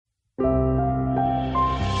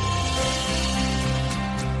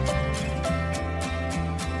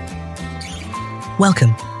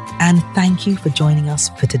Welcome, and thank you for joining us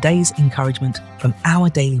for today's encouragement from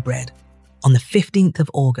Our Daily Bread on the 15th of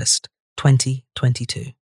August,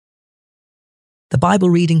 2022. The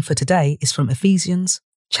Bible reading for today is from Ephesians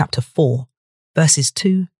chapter 4, verses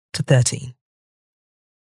 2 to 13.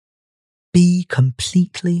 Be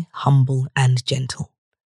completely humble and gentle.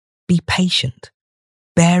 Be patient,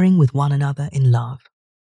 bearing with one another in love.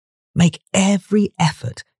 Make every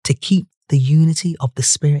effort to keep the unity of the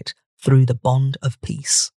Spirit through the bond of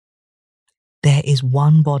peace. There is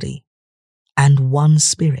one body and one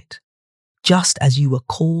Spirit, just as you were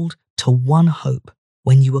called to one hope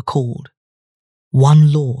when you were called,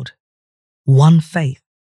 one Lord, one faith,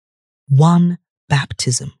 one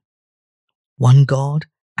baptism, one God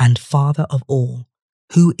and Father of all,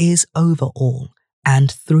 who is over all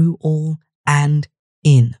and through all and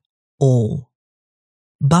in all.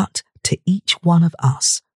 But to each one of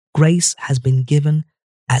us, grace has been given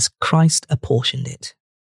as Christ apportioned it.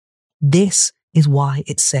 This is why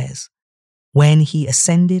it says, when he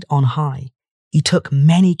ascended on high, he took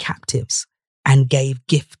many captives and gave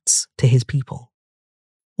gifts to his people.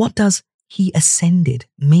 What does he ascended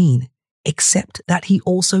mean, except that he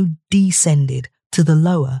also descended to the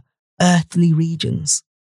lower earthly regions?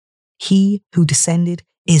 He who descended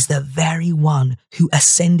is the very one who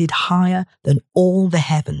ascended higher than all the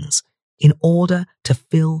heavens in order to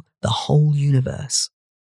fill the whole universe.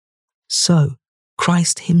 So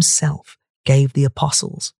Christ himself gave the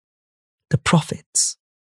apostles, the prophets,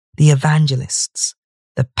 the evangelists,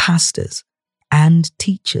 the pastors, and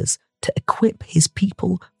teachers to equip his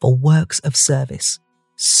people for works of service,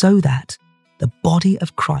 so that the body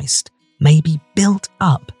of Christ may be built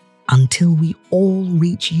up until we all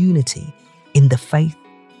reach unity in the faith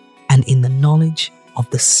and in the knowledge of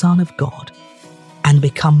the Son of God, and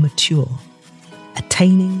become mature,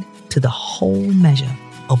 attaining to the whole measure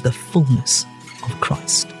of the fullness of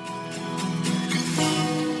Christ.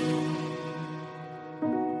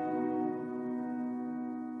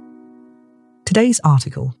 Today's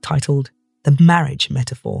article, titled The Marriage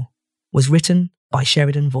Metaphor, was written by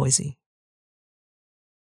Sheridan Voysey.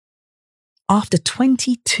 After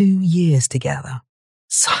 22 years together,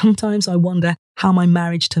 sometimes I wonder how my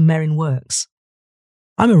marriage to Merrin works.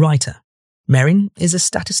 I'm a writer. Merrin is a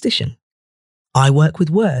statistician. I work with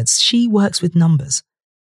words. She works with numbers.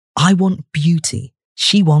 I want beauty.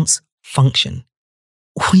 She wants function.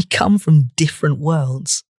 We come from different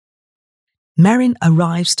worlds. Merrin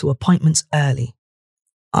arrives to appointments early.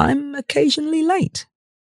 I'm occasionally late.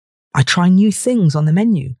 I try new things on the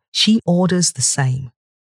menu. She orders the same.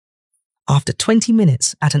 After 20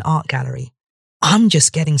 minutes at an art gallery, I'm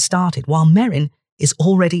just getting started while Merrin is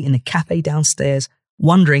already in a cafe downstairs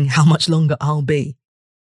wondering how much longer I'll be.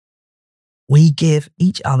 We give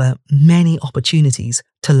each other many opportunities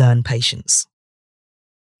to learn patience.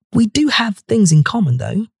 We do have things in common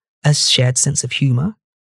though, a shared sense of humour,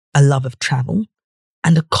 a love of travel,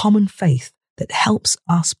 and a common faith that helps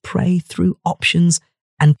us pray through options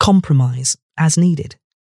and compromise as needed.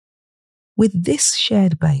 With this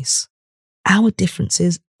shared base, our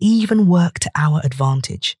differences even work to our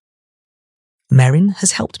advantage. Merrin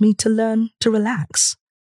has helped me to learn to relax,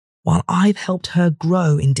 while I've helped her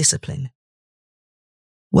grow in discipline.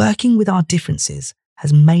 Working with our differences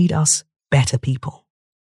has made us better people.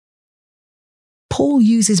 Paul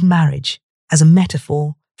uses marriage as a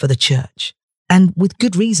metaphor for the church, and with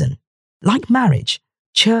good reason. Like marriage,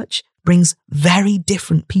 church brings very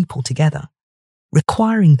different people together,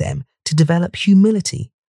 requiring them to develop humility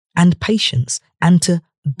and patience and to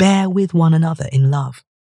bear with one another in love.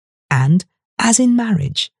 And, as in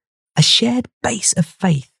marriage, a shared base of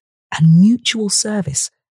faith and mutual service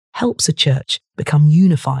helps a church become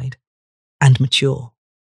unified and mature.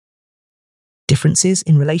 Differences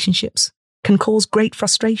in relationships can cause great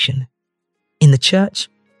frustration in the church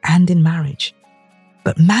and in marriage,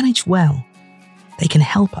 but managed well, they can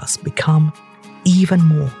help us become even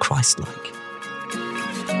more Christ-like.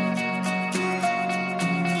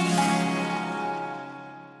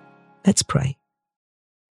 Let's pray.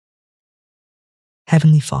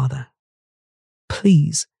 Heavenly Father,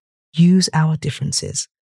 please use our differences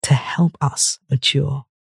to help us mature.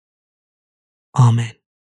 Amen.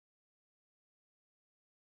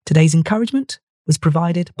 Today's encouragement was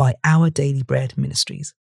provided by Our Daily Bread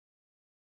Ministries.